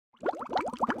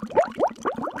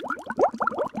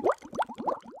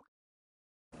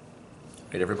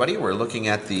Right, everybody, we're looking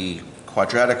at the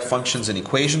quadratic functions and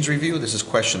equations review. This is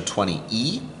question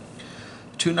 20E.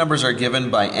 Two numbers are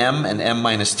given by m and m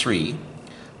minus 3.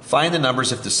 Find the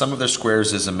numbers if the sum of their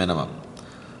squares is a minimum.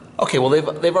 Okay, well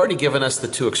they've already given us the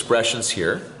two expressions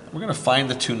here. We're going to find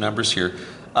the two numbers here.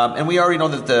 And we already know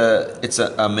that it's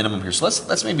a minimum here. So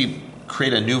let's maybe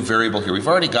create a new variable here. We've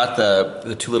already got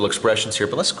the two little expressions here,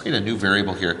 but let's create a new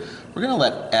variable here. We're going to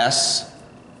let s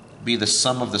be the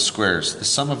sum of the squares, the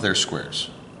sum of their squares.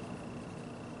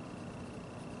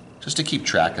 Just to keep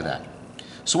track of that.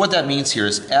 So what that means here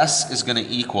is s is going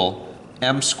to equal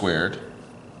m squared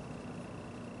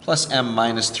plus m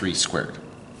minus 3 squared.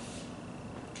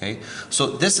 Okay,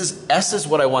 so s is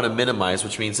what I want to minimize,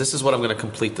 which means this is what I'm going to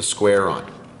complete the square on.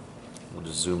 We'll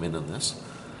just zoom in on this.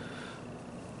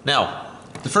 Now,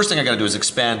 the first thing I got to do is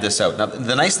expand this out. Now,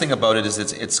 the nice thing about it is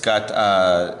it's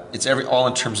all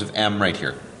in terms of m right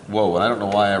here. Whoa, and I don't know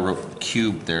why I wrote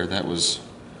cubed there. That was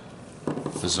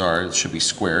bizarre. It should be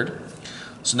squared.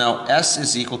 So now s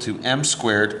is equal to m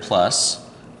squared plus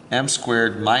m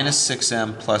squared minus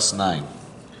 6m plus 9.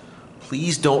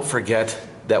 Please don't forget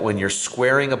that when you're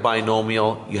squaring a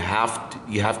binomial, you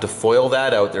have to FOIL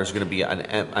that out. There's going to be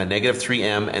a negative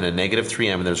 3m and a negative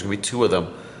 3m, and there's going to be two of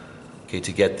them, okay,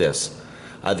 to get this.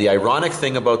 The ironic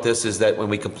thing about this is that when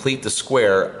we complete the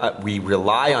square, we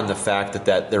rely on the fact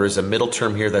that there is a middle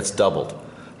term here that's doubled.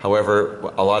 However,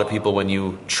 a lot of people, when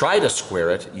you try to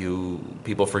square it,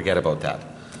 people forget about that.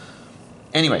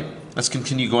 Anyway, let's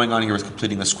continue going on here with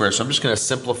completing the square. So I'm just going to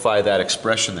simplify that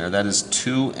expression there. That is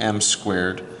 2m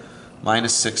squared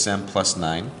minus 6m plus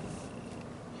 9.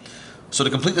 So to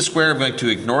complete the square, I'm going to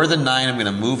ignore the 9. I'm going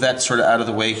to move that sort of out of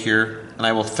the way here. And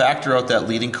I will factor out that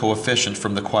leading coefficient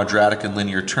from the quadratic and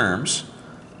linear terms.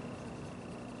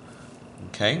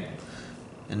 Okay.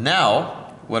 And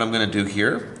now, what I'm going to do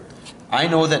here, I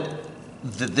know that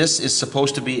this is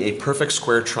supposed to be a perfect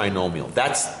square trinomial.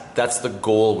 That's the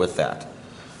goal with that.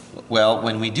 Well,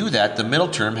 when we do that, the middle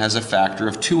term has a factor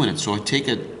of 2 in it. So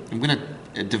I'm going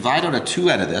to divide out a 2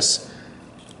 out of this.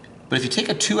 But if you take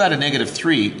a 2 out of negative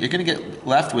 3, you're going to get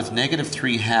left with negative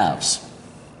 3 halves.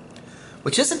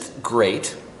 Which isn't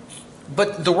great,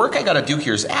 but the work I got to do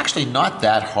here is actually not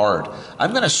that hard.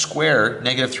 I'm going to square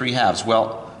negative 3 halves.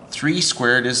 Well, 3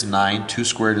 squared is 9, 2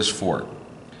 squared is 4.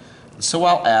 And so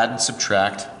I'll add and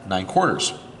subtract 9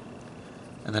 quarters.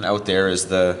 And then out there is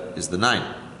the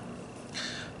 9.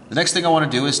 The next thing I want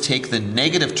to do is take the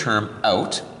negative term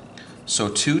out. So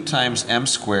 2 times m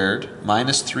squared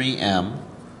minus 3m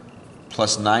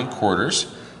plus 9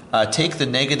 quarters. Take the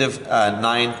negative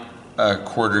 9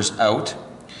 quarters out,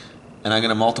 and I'm going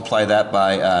to multiply that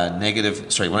by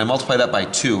when I multiply that by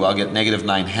 2, I'll get negative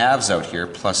 9 halves out here,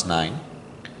 plus 9.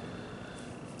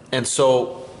 And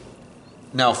so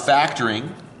now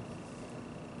factoring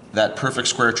that perfect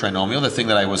square trinomial, the thing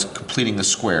that I was completing the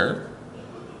square,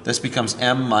 this becomes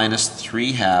m minus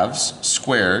 3 halves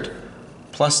squared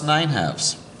plus 9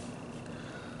 halves.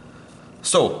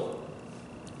 So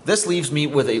this leaves me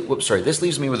with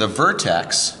a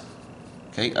vertex,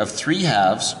 okay, of 3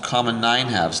 halves, comma 9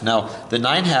 halves. Now, the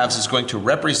 9 halves is going to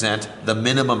represent the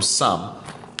minimum sum.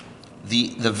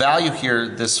 The value here,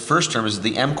 this first term, is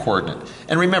the m coordinate.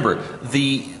 And remember,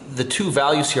 the two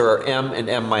values here are m and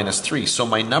m minus 3. So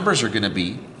my numbers are going to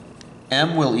be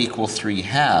m will equal 3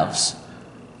 halves.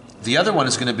 The other one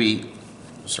is going to be,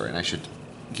 and I should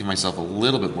give myself a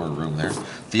little bit more room there.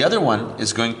 The other one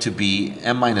is going to be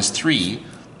m minus 3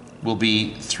 will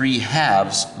be 3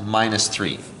 halves minus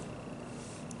 3.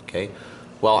 Okay,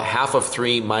 well, half of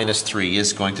 3 minus 3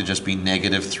 is going to just be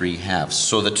negative 3 halves.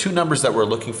 So the two numbers that we're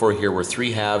looking for here were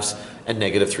 3 halves and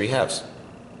negative 3 halves.